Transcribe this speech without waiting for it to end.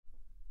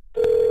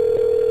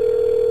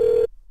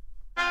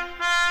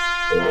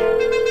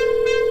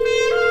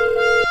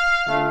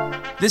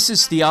This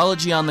is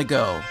Theology on the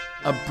Go,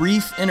 a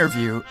brief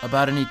interview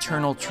about an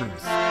eternal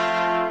truth.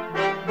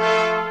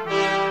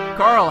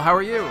 Carl, how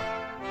are you?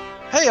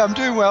 Hey, I'm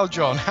doing well,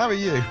 John. How are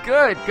you?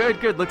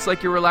 Good. Looks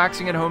like you're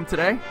relaxing at home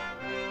today.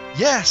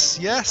 Yes,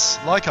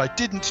 like I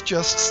didn't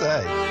just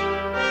say.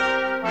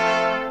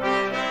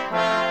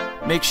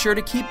 Make sure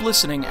to keep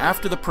listening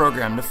after the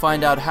program to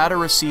find out how to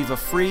receive a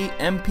free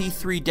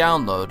MP3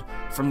 download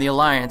from the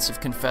Alliance of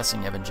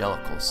Confessing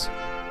Evangelicals.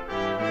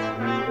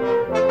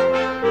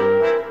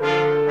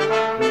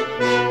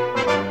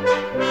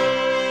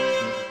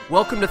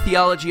 Welcome to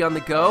Theology on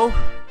the Go.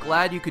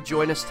 Glad you could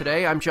join us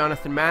today. I'm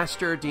Jonathan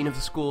Master, Dean of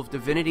the School of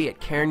Divinity at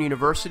Cairn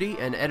University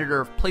and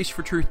editor of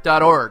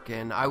placefortruth.org.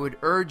 And I would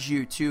urge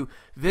you to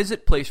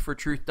visit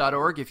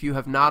placefortruth.org if you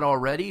have not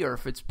already, or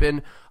if it's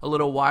been a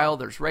little while.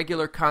 There's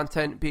regular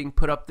content being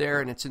put up there,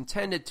 and it's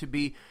intended to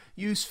be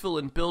useful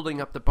in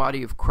building up the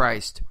body of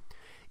Christ.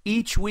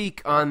 Each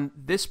week on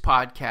this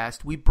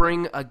podcast, we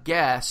bring a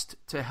guest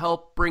to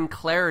help bring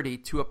clarity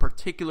to a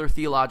particular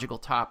theological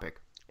topic.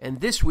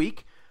 And this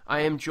week,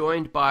 I am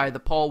joined by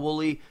the Paul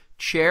Woolley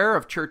Chair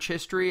of Church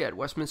History at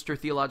Westminster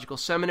Theological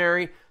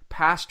Seminary,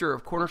 pastor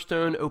of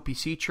Cornerstone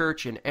OPC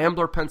Church in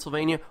Ambler,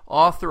 Pennsylvania,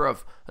 author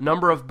of a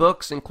number of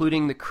books,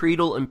 including The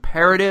Creedal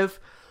Imperative,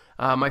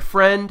 my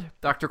friend,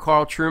 Dr.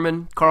 Carl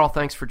Trueman. Carl,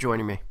 thanks for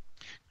joining me.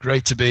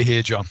 Great to be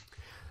here, John.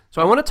 So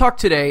I want to talk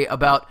today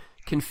about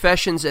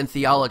confessions and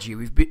theology.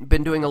 We've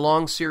been doing a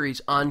long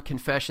series on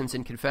confessions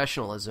and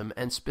confessionalism,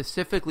 and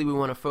specifically we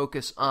want to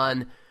focus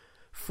on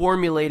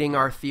formulating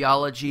our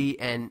theology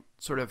and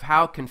sort of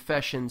how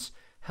confessions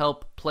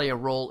help play a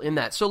role in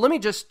that. So let me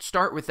just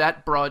start with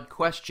that broad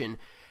question.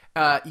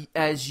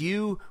 As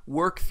you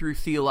work through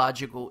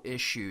theological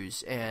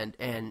issues and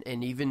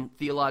even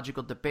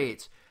theological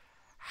debates,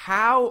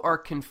 how are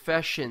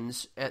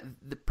confessions,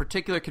 the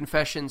particular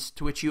confessions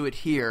to which you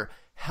adhere,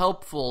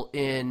 helpful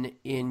in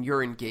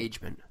your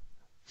engagement?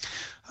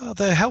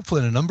 They're helpful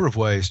in a number of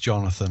ways,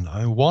 Jonathan.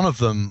 One of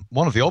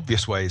the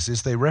obvious ways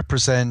is they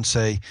represent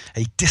a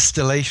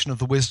distillation of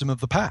the wisdom of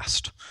the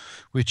past,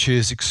 which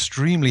is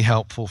extremely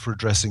helpful for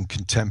addressing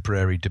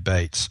contemporary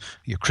debates.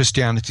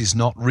 Christianity is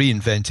not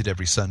reinvented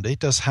every Sunday. It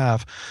does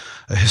have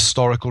a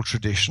historical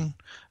tradition,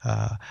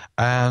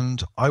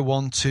 and I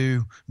want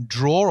to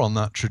draw on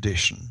that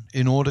tradition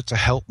in order to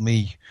help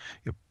me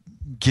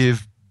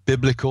give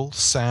biblical,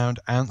 sound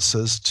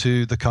answers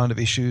to the kind of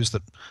issues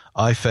that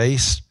I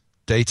face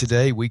day to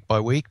day, week by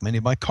week. Many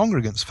of my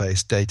congregants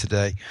face day to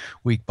day,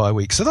 week by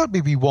week. So that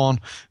would be one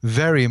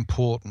very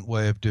important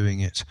way of doing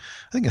it.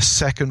 I think a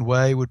second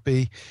way would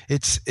be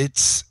it's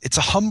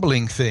a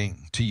humbling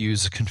thing to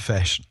use a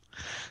confession,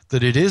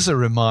 that it is a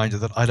reminder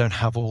that I don't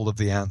have all of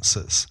the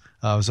answers.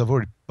 I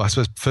suppose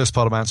the first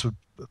part of my answer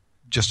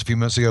just a few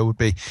minutes ago would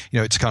be,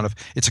 it's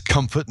a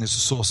comfort and it's a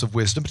source of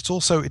wisdom,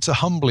 but it's a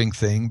humbling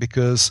thing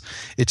because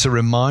it's a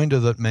reminder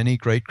that many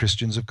great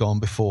Christians have gone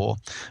before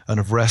and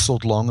have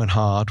wrestled long and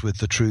hard with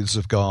the truths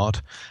of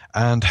God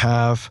and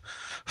have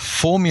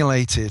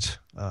formulated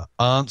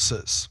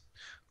answers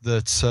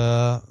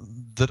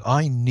that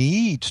I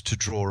need to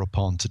draw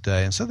upon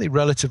today. And so they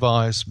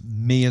relativize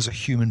me as a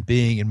human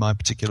being in my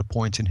particular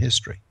point in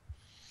history.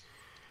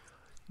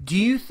 Do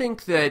you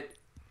think that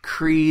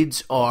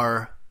creeds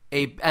are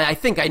I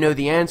think I know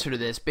the answer to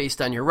this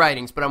based on your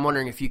writings, but I'm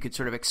wondering if you could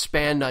sort of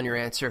expand on your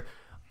answer.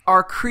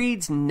 Are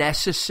creeds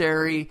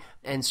necessary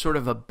and sort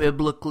of a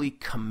biblically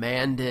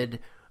commanded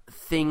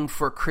thing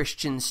for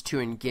Christians to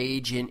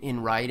engage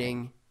in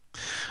writing?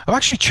 I've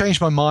actually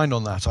changed my mind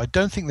on that. I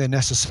don't think they're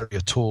necessary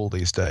at all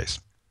these days.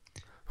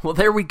 Well,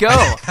 there we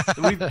go.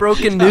 We've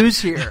broken news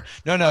here.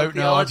 No.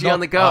 Theology on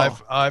the Go.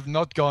 I've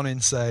not gone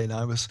insane.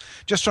 I was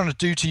just trying to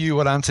do to you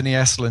what Anthony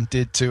Esselin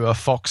did to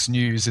Fox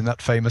News in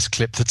that famous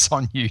clip that's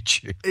on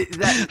YouTube.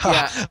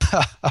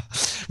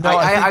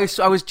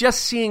 I was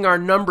just seeing our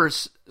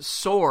numbers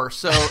soar.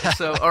 So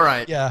all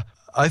right. Yeah.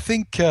 I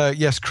think,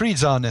 yes,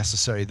 creeds are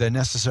necessary. They're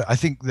necessary. I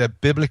think they're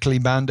biblically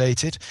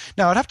mandated.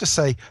 Now, I'd have to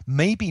say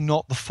maybe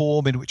not the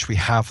form in which we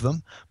have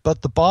them,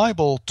 but the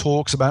Bible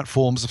talks about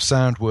forms of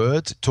sound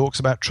words. It talks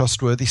about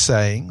trustworthy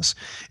sayings.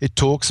 It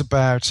talks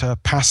about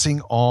passing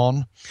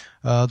on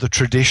the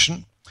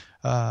tradition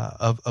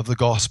of the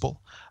gospel.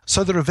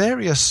 So there are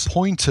various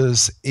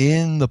pointers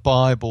in the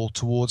Bible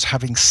towards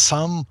having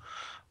some,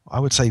 I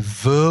would say,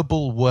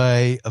 verbal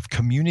way of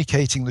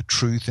communicating the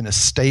truth in a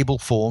stable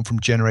form from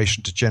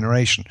generation to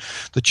generation.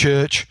 The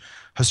church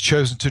has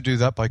chosen to do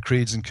that by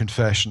creeds and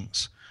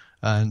confessions.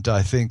 And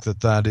I think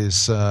that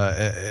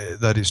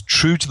is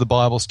true to the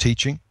Bible's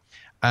teaching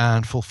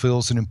and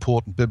fulfills an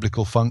important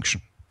biblical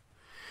function.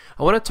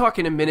 I want to talk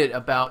in a minute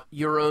about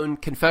your own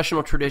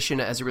confessional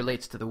tradition as it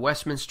relates to the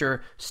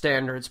Westminster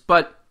standards,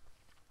 but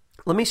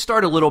let me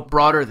start a little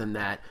broader than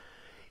that.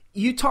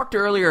 You talked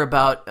earlier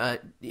about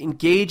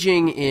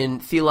engaging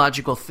in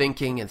theological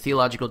thinking and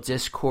theological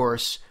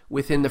discourse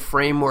within the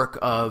framework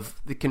of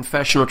the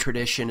confessional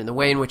tradition and the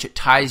way in which it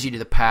ties you to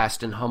the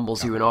past and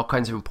humbles you in all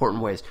kinds of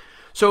important ways.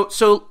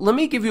 So let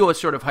me give you a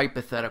sort of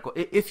hypothetical.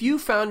 If you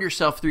found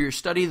yourself through your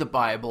study of the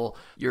Bible,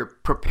 you're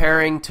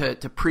preparing to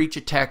preach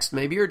a text,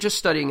 maybe you're just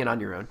studying it on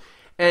your own,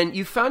 and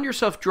you found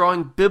yourself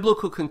drawing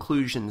biblical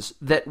conclusions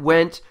that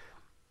went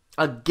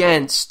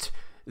against,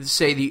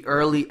 say, the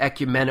early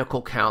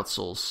ecumenical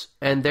councils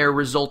and their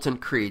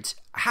resultant creeds,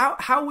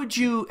 how would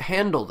you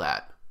handle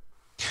that?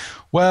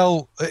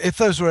 Well, if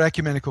those were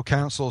ecumenical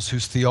councils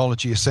whose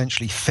theology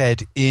essentially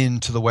fed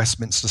into the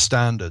Westminster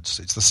Standards,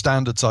 it's the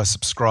standards I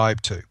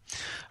subscribe to,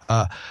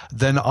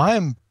 then I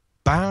am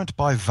bound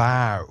by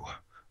vow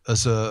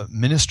as a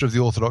minister of the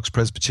Orthodox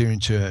Presbyterian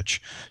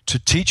Church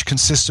to teach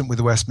consistent with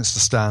the Westminster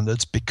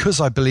Standards, because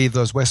I believe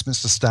those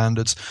Westminster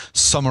Standards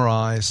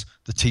summarize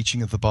the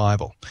teaching of the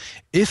Bible.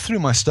 If through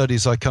my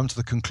studies I come to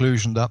the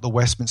conclusion that the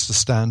Westminster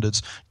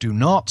Standards do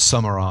not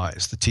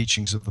summarize the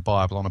teachings of the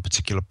Bible on a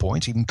particular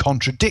point, even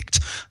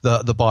contradict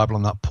the Bible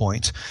on that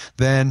point,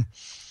 then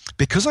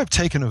because I've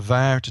taken a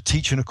vow to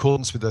teach in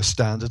accordance with those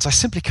standards, I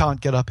simply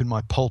can't get up in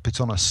my pulpit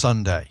on a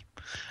Sunday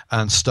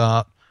and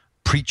start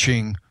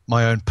preaching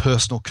my own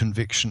personal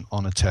conviction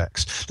on a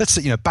text. Let's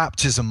say,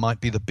 baptism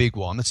might be the big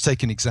one. Let's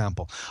take an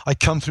example. I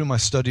come through my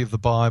study of the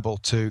Bible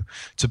to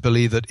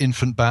believe that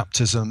infant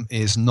baptism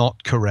is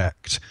not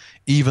correct,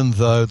 even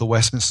though the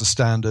Westminster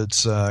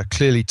Standards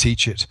clearly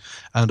teach it,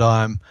 and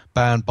I'm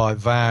bound by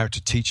vow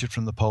to teach it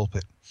from the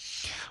pulpit.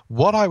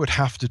 What I would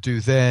have to do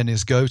then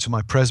is go to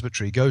my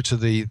presbytery, go to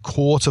the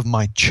court of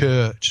my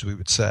church, we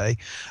would say,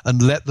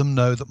 and let them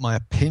know that my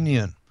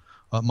opinion,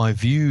 my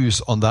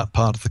views on that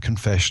part of the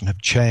confession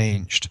have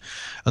changed.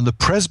 And the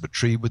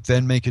presbytery would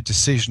then make a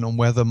decision on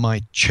whether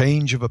my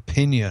change of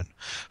opinion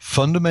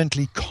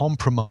fundamentally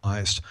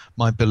compromised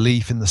my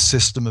belief in the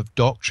system of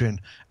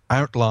doctrine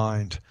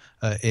outlined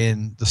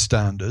in the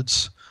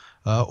standards,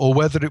 or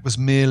whether it was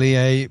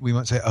merely we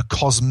might say, a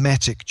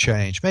cosmetic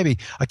change. Maybe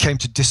I came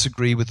to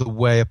disagree with the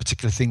way a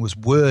particular thing was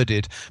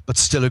worded, but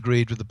still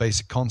agreed with the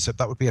basic concept.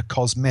 That would be a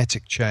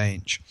cosmetic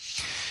change.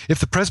 If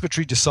the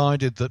presbytery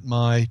decided that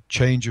my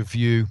change of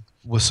view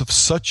was of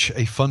such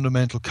a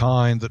fundamental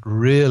kind that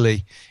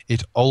really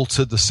it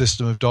altered the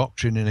system of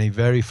doctrine in a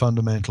very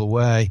fundamental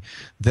way,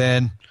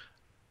 then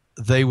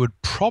they would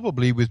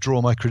probably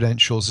withdraw my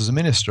credentials as a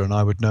minister, and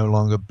I would no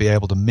longer be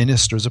able to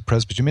minister as a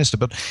Presbyterian minister.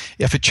 But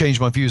if it changed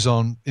my views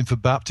on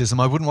infant baptism,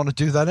 I wouldn't want to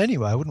do that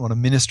anyway. I wouldn't want to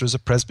minister as a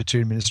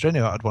Presbyterian minister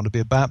anyway. I'd want to be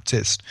a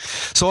Baptist.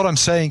 So what I'm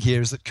saying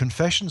here is that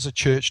confessions are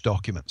church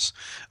documents,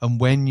 and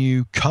when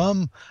you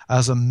come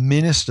as a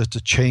minister to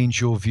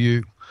change your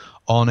view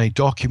on a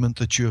document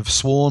that you have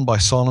sworn by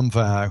solemn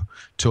vow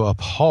to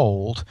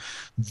uphold,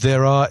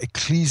 there are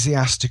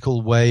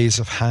ecclesiastical ways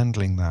of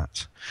handling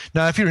that.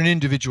 Now, if you're an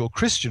individual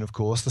Christian, of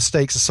course, the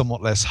stakes are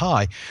somewhat less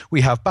high.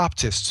 We have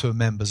Baptists who are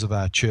members of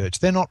our church.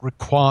 They're not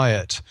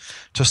required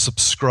to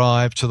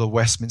subscribe to the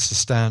Westminster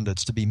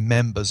Standards to be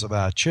members of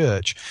our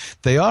church.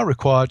 They are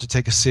required to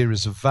take a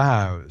series of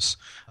vows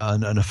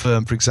and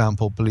affirm, for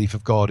example, belief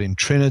of God in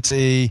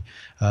Trinity,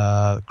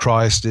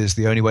 Christ is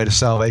the only way to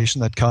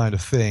salvation, that kind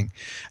of thing.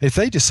 If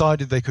they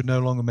decided they could no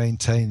longer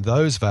maintain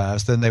those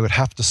vows, then they would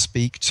have to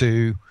speak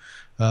to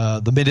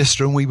the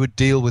minister, and we would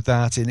deal with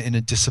that in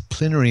a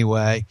disciplinary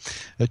way.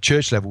 At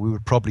church level, we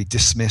would probably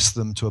dismiss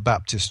them to a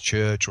Baptist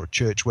church or a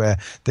church where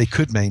they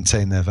could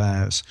maintain their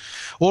vows.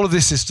 All of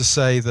this is to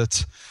say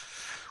that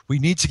we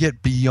need to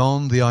get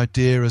beyond the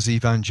idea as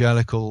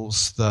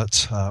evangelicals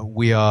that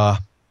we are,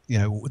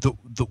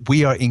 that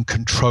we are in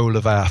control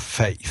of our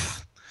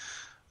faith.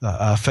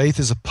 Our faith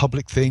is a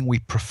public thing. We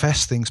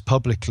profess things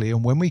publicly,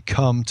 and when we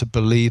come to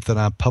believe that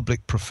our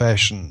public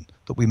profession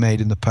that we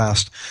made in the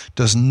past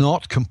does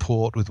not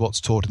comport with what's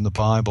taught in the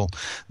Bible,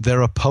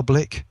 there are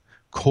public,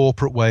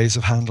 corporate ways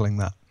of handling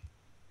that.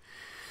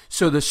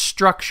 So the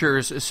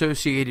structures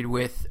associated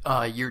with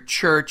your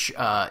church,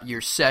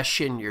 your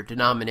session, your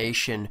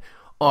denomination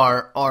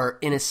are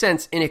in a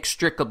sense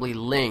inextricably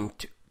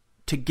linked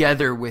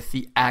together with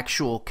the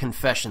actual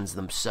confessions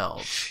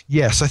themselves.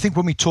 Yes, I think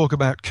when we talk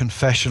about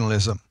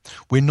confessionalism,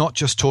 we're not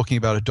just talking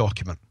about a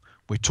document.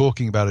 We're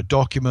talking about a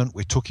document,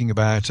 we're talking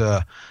about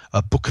a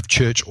book of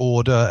church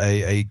order,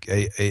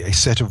 a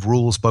set of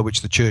rules by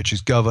which the church is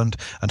governed,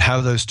 and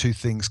how those two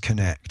things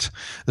connect.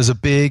 There's a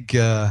big,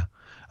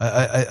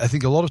 I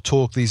think a lot of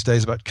talk these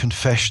days about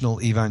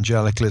confessional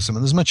evangelicalism,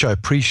 and there's much I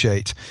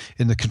appreciate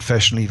in the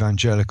confessional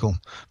evangelical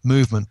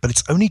movement, but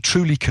it's only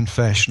truly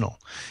confessional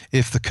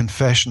if the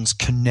confessions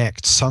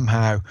connect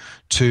somehow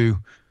to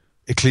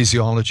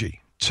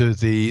ecclesiology, to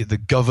the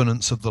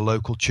governance of the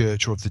local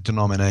church or of the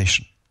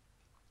denomination.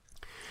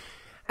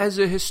 As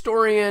a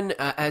historian,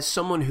 as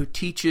someone who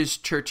teaches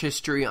church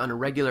history on a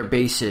regular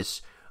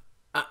basis,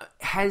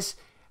 has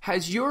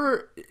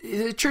your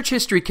church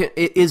history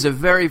is a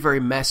very, very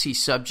messy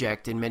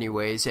subject in many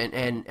ways,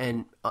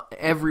 and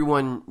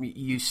everyone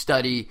you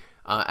study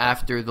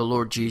after the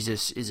Lord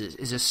Jesus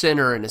is a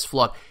sinner and is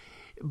flawed.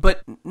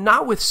 But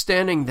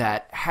notwithstanding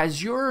that,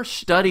 has your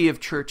study of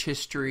church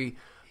history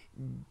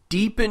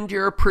deepened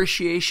your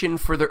appreciation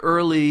for the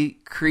early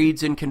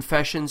creeds and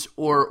confessions,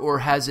 or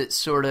has it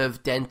sort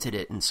of dented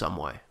it in some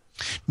way?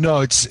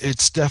 No,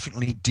 it's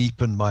definitely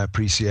deepened my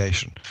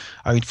appreciation.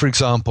 I mean, for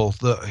example,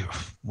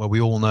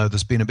 we all know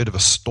there's been a bit of a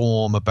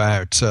storm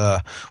about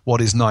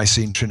what is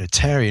Nicene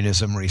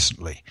Trinitarianism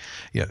recently.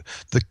 You know,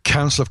 the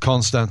Council of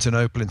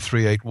Constantinople in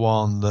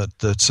 381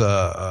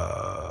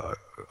 that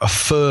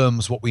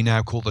affirms what we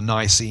now call the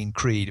Nicene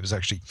Creed. It was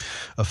actually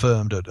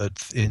affirmed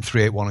in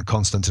 381 in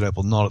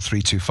Constantinople, not at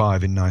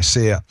 325 in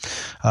Nicaea.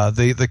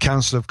 The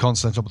Council of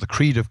Constantinople, the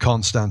Creed of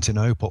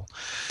Constantinople,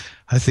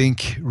 I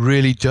think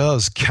really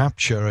does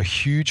capture a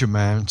huge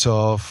amount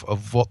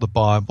of what the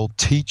Bible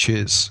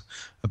teaches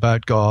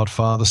about God,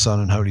 Father, Son,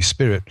 and Holy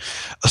Spirit.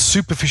 A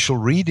superficial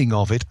reading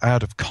of it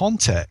out of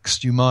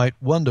context, you might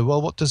wonder,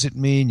 well, what does it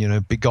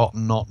mean,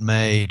 begotten, not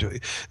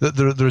made?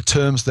 There are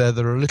terms there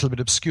that are a little bit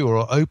obscure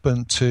or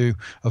open to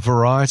a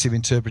variety of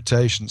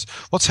interpretations.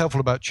 What's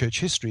helpful about church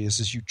history is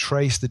as you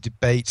trace the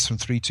debates from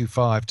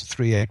 325 to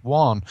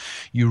 381,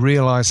 you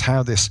realize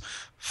how this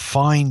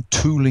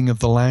fine-tooling of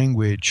the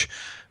language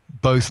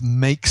both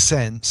makes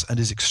sense and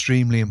is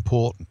extremely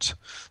important.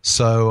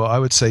 So I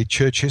would say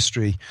church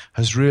history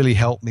has really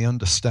helped me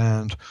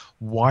understand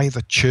why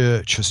the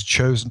church has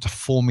chosen to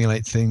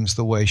formulate things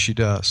the way she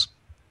does.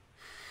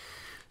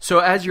 So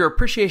as your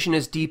appreciation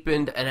has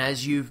deepened and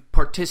as you've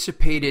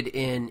participated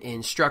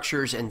in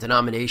structures and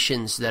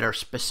denominations that are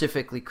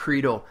specifically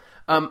creedal,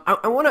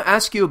 I want to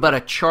ask you about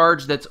a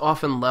charge that's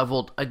often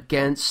leveled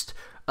against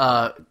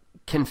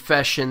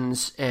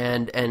confessions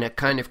and a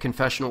kind of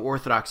confessional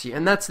orthodoxy,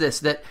 and that's this,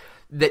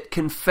 that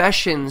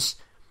confessions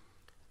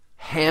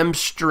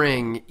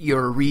hamstring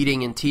your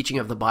reading and teaching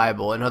of the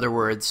Bible. In other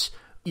words,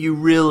 you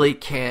really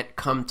can't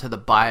come to the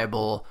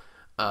Bible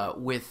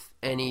with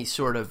any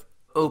sort of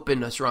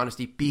openness or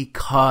honesty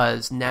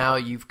because now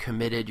you've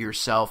committed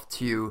yourself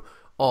to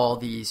all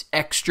these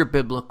extra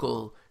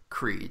biblical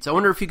creeds. I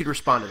wonder if you could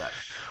respond to that.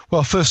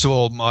 Well, first of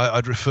all,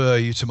 I'd refer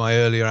you to my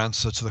earlier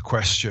answer to the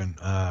question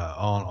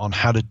on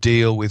how to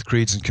deal with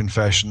creeds and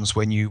confessions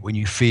when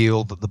you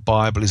feel that the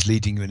Bible is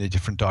leading you in a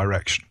different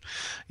direction.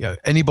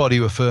 Anybody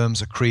who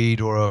affirms a creed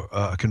or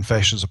a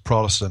confession as a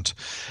Protestant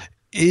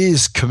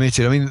is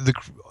committed. I mean,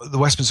 the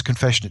Westminster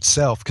Confession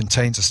itself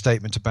contains a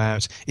statement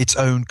about its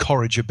own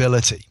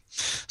corrigibility.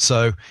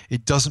 So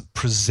it doesn't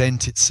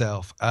present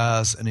itself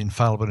as an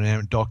infallible and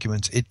inerrant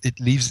document. It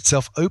leaves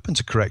itself open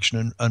to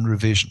correction and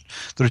revision.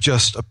 There are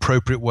just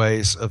appropriate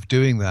ways of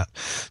doing that.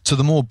 To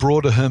the more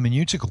broader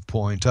hermeneutical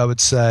point, I would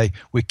say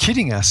we're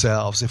kidding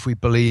ourselves if we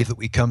believe that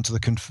we come to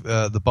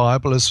the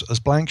Bible as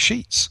blank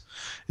sheets.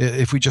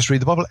 If we just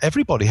read the Bible,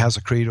 everybody has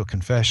a creed or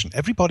confession.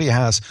 Everybody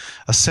has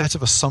a set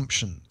of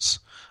assumptions,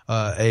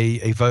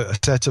 a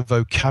set of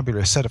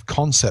vocabulary, a set of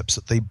concepts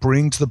that they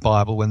bring to the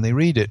Bible when they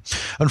read it.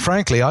 And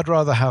frankly, I'd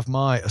rather have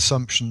my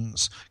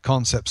assumptions,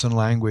 concepts, and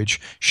language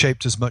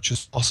shaped as much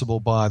as possible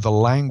by the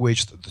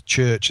language that the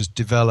church has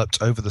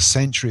developed over the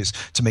centuries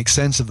to make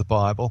sense of the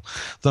Bible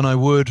than I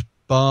would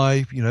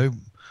by,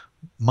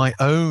 my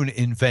own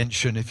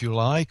invention, if you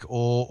like,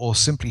 or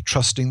simply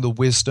trusting the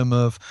wisdom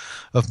of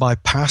my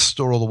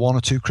pastor or the one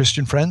or two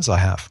Christian friends I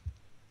have.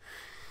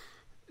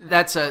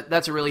 That's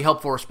a really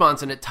helpful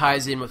response, and it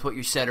ties in with what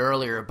you said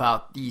earlier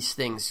about these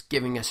things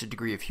giving us a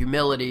degree of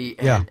humility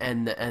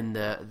and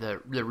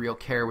the real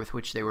care with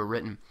which they were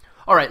written.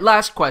 All right,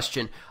 last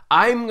question.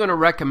 I'm going to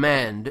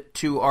recommend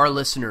to our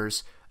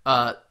listeners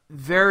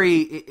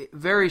very,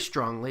 very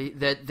strongly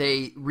that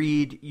they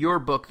read your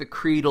book, The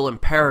Creedal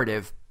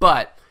Imperative.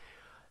 But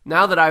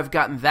now that I've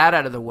gotten that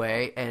out of the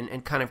way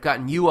and kind of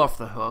gotten you off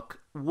the hook,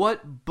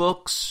 what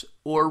books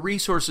or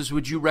resources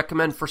would you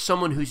recommend for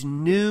someone who's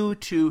new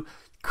to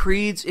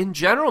creeds in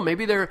general?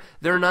 Maybe they're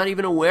not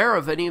even aware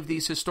of any of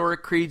these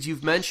historic creeds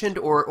you've mentioned,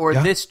 or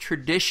this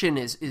tradition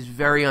is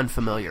very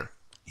unfamiliar.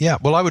 Yeah,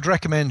 well, I would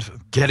recommend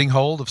getting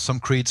hold of some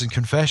creeds and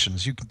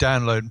confessions. You can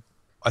download,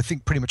 I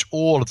think, pretty much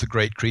all of the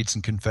great creeds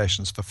and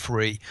confessions for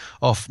free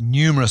off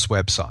numerous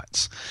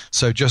websites.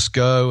 So just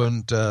go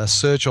and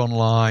search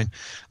online,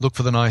 look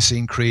for the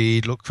Nicene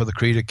Creed, look for the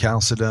Creed of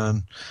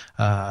Chalcedon.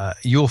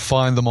 You'll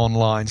find them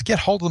online. Get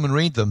hold of them and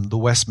read them, the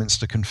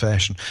Westminster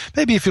Confession.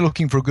 Maybe if you're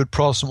looking for a good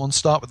Protestant one,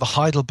 start with the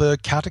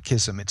Heidelberg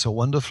Catechism. It's a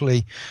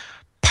wonderfully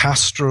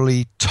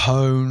pastorally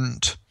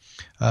toned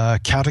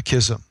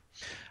catechism.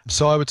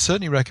 So I would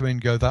certainly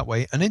recommend go that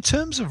way. And in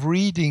terms of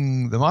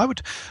reading them, I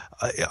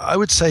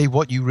would say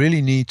what you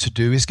really need to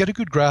do is get a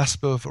good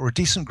grasp of, or a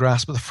decent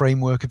grasp of, the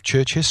framework of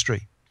church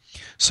history.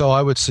 So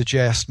I would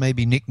suggest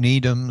maybe Nick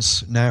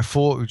Needham's, now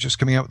just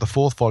coming out with the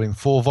fourth volume,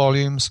 4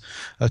 volumes,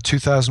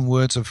 2,000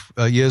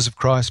 years of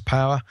Christ's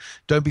power.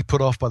 Don't be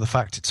put off by the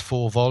fact it's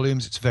 4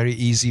 volumes. It's a very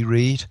easy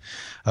read.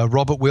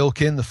 Robert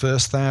Wilkin, The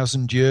First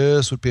 1,000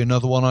 Years, would be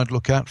another one I'd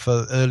look at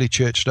for early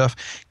church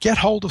stuff. Get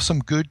hold of some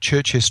good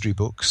church history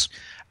books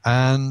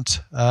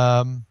and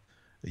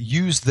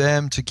use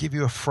them to give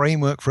you a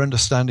framework for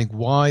understanding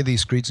why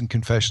these creeds and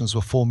confessions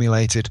were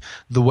formulated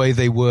the way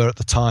they were at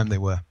the time they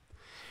were.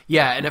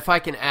 Yeah, and if I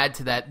can add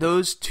to that,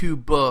 those 2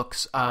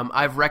 books,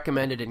 I've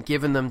recommended and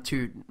given them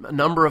to a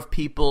number of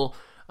people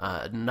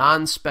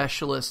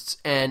non-specialists,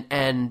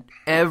 and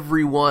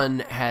everyone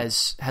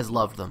has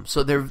loved them.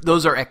 So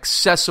those are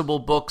accessible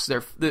books.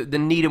 The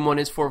Needham one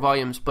is 4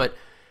 volumes, but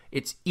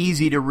it's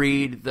easy to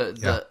read.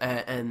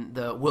 And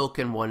the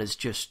Wilkin one is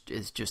just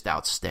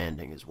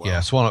outstanding as well. Yeah,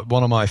 it's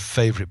one of my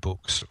favorite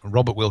books.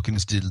 Robert Wilkin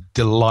is a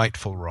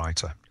delightful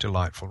writer.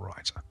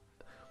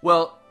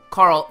 Well,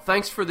 Carl,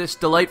 thanks for this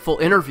delightful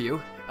interview.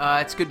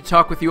 It's good to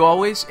talk with you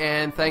always,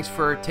 and thanks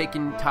for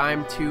taking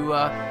time to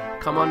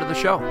come onto the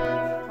show.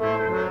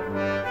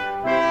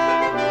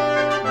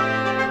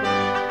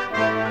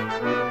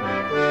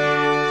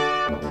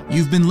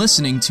 You've been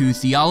listening to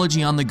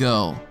Theology on the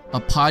Go, a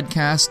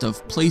podcast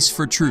of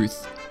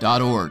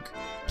placefortruth.org.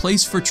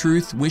 Place for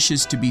Truth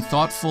wishes to be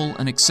thoughtful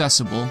and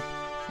accessible,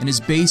 and is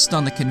based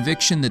on the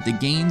conviction that the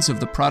gains of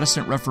the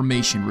Protestant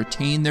Reformation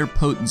retain their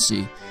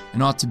potency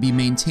and ought to be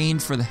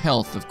maintained for the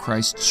health of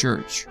Christ's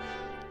Church.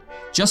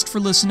 Just for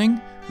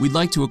listening, we'd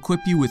like to equip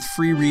you with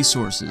free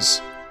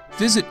resources.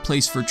 Visit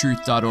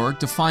placefortruth.org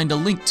to find a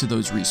link to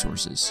those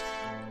resources.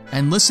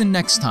 And listen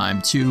next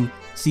time to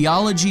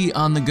Theology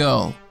on the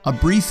Go, a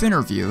brief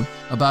interview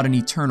about an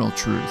eternal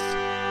truth.